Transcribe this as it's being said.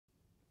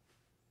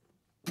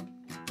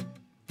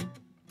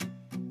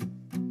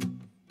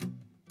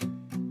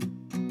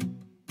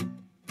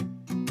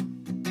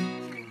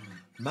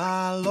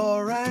My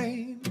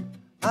Lorraine,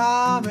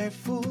 I'm a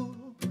fool.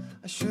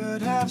 I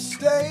should have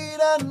stayed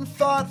and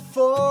fought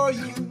for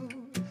you.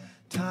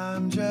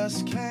 Time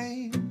just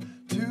came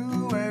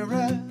to a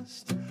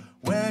rest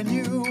when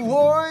you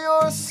wore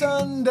your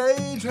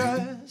Sunday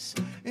dress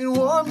in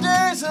warm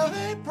days of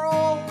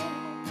April,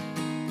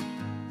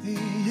 the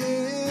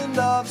end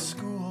of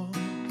school,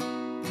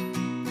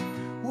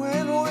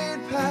 when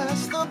we'd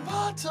pass the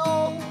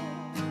bottle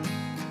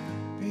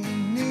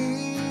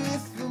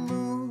beneath the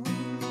moon,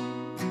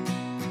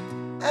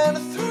 and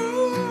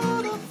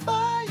through the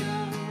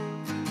fire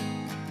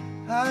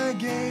I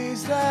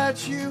gazed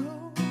at you.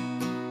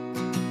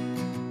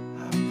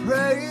 I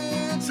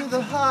prayed to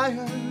the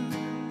higher,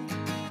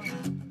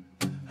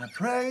 I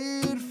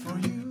prayed for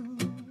you.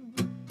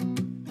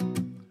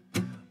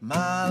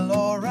 My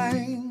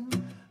Lorraine,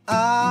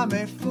 I'm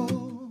a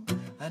fool.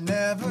 I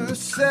never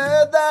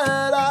said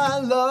that I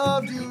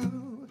loved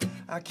you.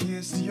 I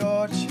kissed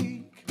your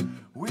cheek,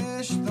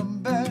 wished them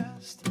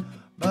best,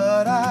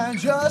 but I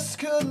just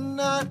could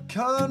not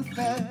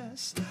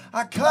confess.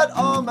 I cut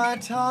all my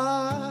ties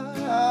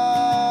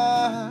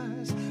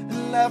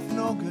and left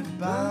no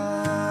goodbye,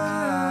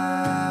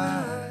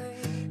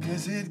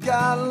 'cause it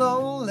got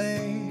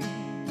lonely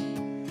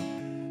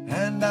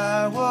and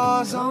I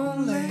was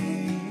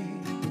only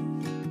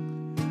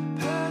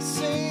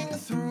passing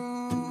through.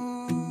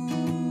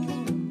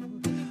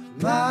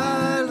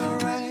 My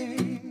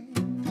Lorraine,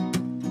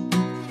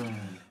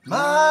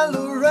 my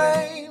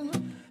Lorraine,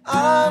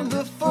 I'm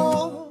the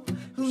fool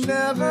who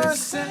never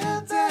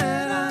said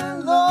that I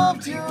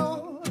loved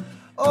you.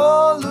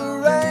 Oh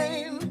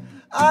Lorraine,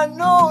 I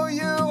know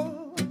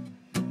you,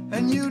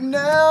 and you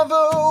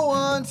never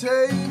want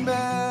a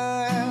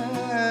man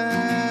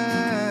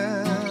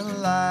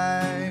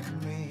like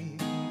me.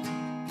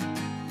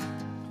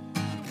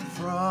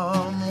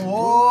 From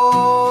war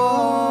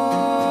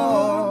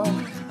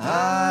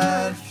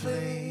I'd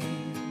flee.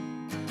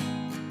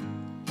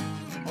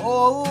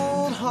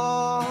 Old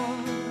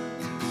hearts,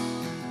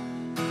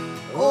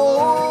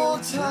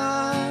 old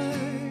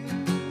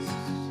times,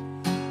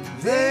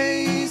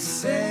 they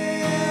sail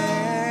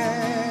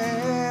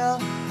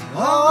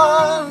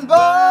on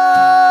by.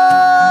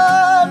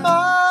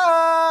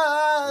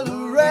 My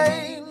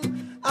Lorraine,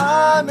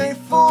 I'm a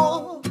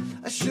fool.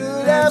 I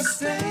should have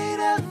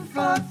stayed and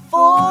fought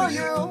for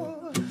you.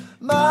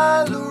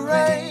 My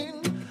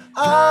Lorraine,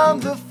 I'm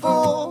the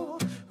fool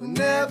who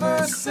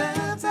never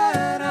said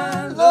that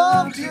I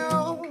loved you.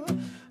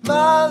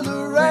 My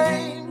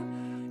Lorraine,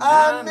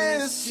 I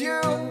miss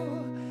you,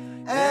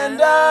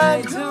 and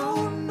I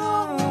don't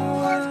know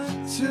what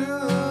to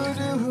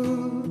do.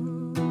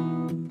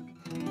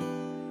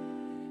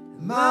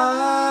 My